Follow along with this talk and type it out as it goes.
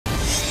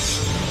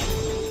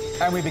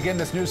And we begin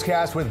this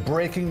newscast with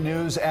breaking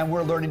news, and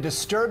we're learning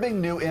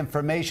disturbing new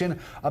information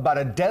about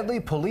a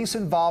deadly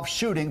police-involved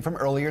shooting from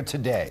earlier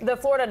today. The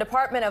Florida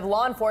Department of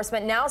Law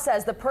Enforcement now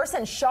says the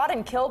person shot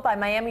and killed by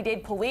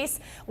Miami-Dade police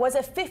was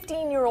a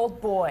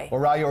 15-year-old boy.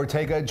 Oralia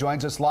Ortega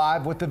joins us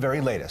live with the very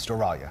latest.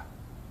 Oralia.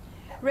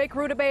 Rick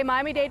Rudabay,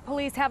 Miami-Dade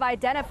police have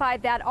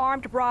identified that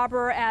armed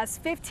robber as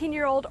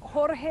 15-year-old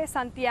Jorge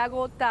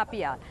Santiago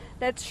Tapia.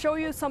 Let's show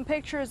you some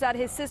pictures that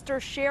his sister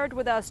shared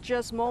with us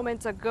just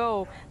moments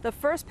ago. The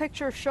first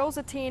picture shows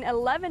a teen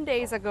 11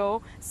 days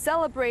ago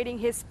celebrating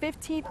his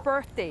 15th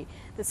birthday.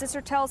 The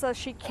sister tells us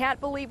she can't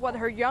believe what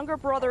her younger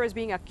brother is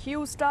being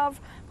accused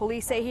of.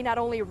 Police say he not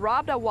only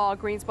robbed a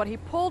Walgreens, but he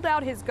pulled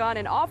out his gun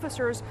and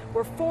officers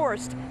were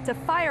forced to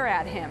fire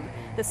at him.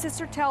 The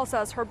sister tells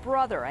us her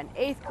brother, an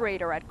 8th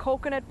grader at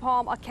Coconut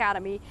Palm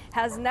Academy,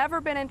 has never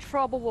been in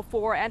trouble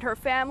before, and her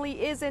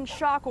family is in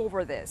shock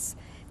over this.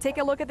 Take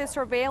a look at this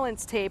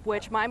surveillance tape,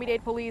 which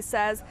Miami-Dade police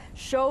says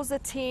shows the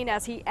teen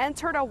as he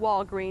entered a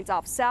Walgreens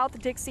off South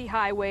Dixie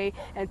Highway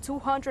and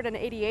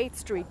 288th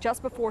Street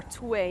just before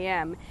 2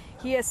 a.m.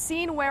 He is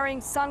seen wearing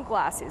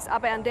sunglasses, a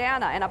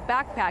bandana, and a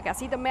backpack as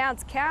he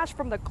demands cash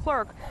from the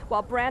clerk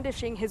while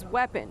brandishing his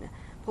weapon.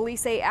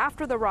 Police say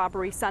after the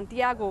robbery,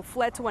 Santiago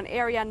fled to an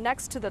area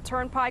next to the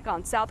turnpike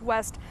on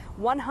Southwest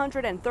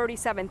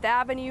 137th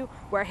Avenue,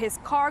 where his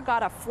car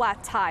got a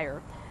flat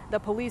tire. The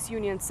police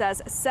union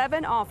says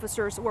 7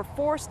 officers were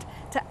forced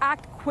to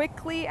act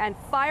quickly and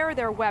fire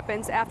their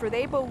weapons after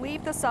they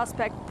believe the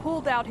suspect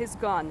pulled out his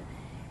gun.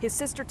 His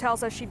sister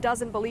tells us she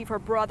doesn't believe her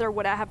brother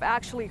would have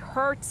actually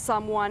hurt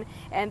someone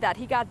and that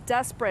he got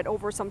desperate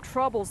over some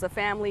troubles the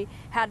family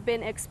had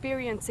been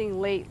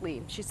experiencing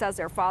lately. She says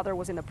their father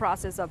was in the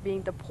process of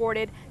being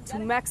deported to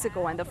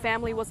Mexico and the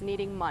family was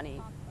needing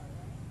money.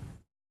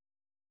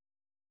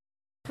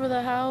 For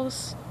the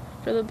house,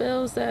 for the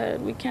bills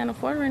that we can't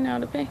afford right now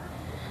to pay.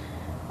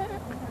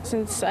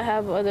 Since I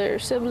have other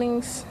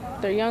siblings,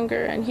 they're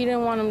younger, and he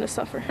didn't want them to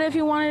suffer. If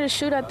he wanted to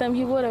shoot at them,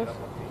 he would have.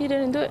 He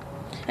didn't do it.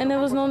 And it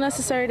was no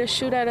necessary to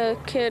shoot at a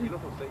kid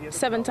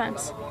 7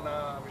 times.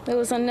 It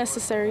was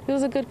unnecessary. He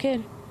was a good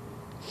kid.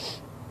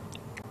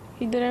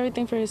 He did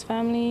everything for his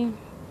family.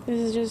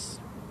 This is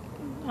just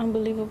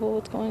unbelievable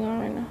what's going on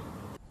right now.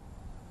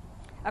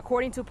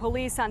 According to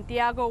police,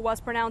 Santiago was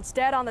pronounced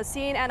dead on the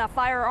scene and a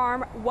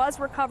firearm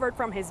was recovered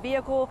from his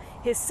vehicle.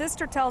 His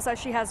sister tells us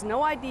she has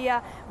no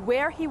idea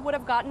where he would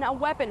have gotten a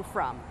weapon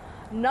from.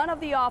 None of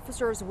the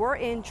officers were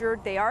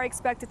injured. They are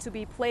expected to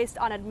be placed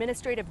on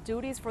administrative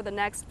duties for the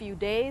next few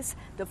days.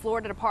 The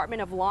Florida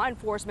Department of Law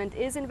Enforcement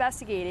is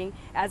investigating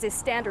as a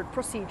standard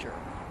procedure.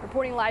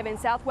 Reporting live in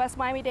Southwest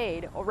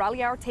Miami-Dade,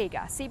 Oralia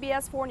Ortega,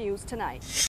 CBS 4 News Tonight.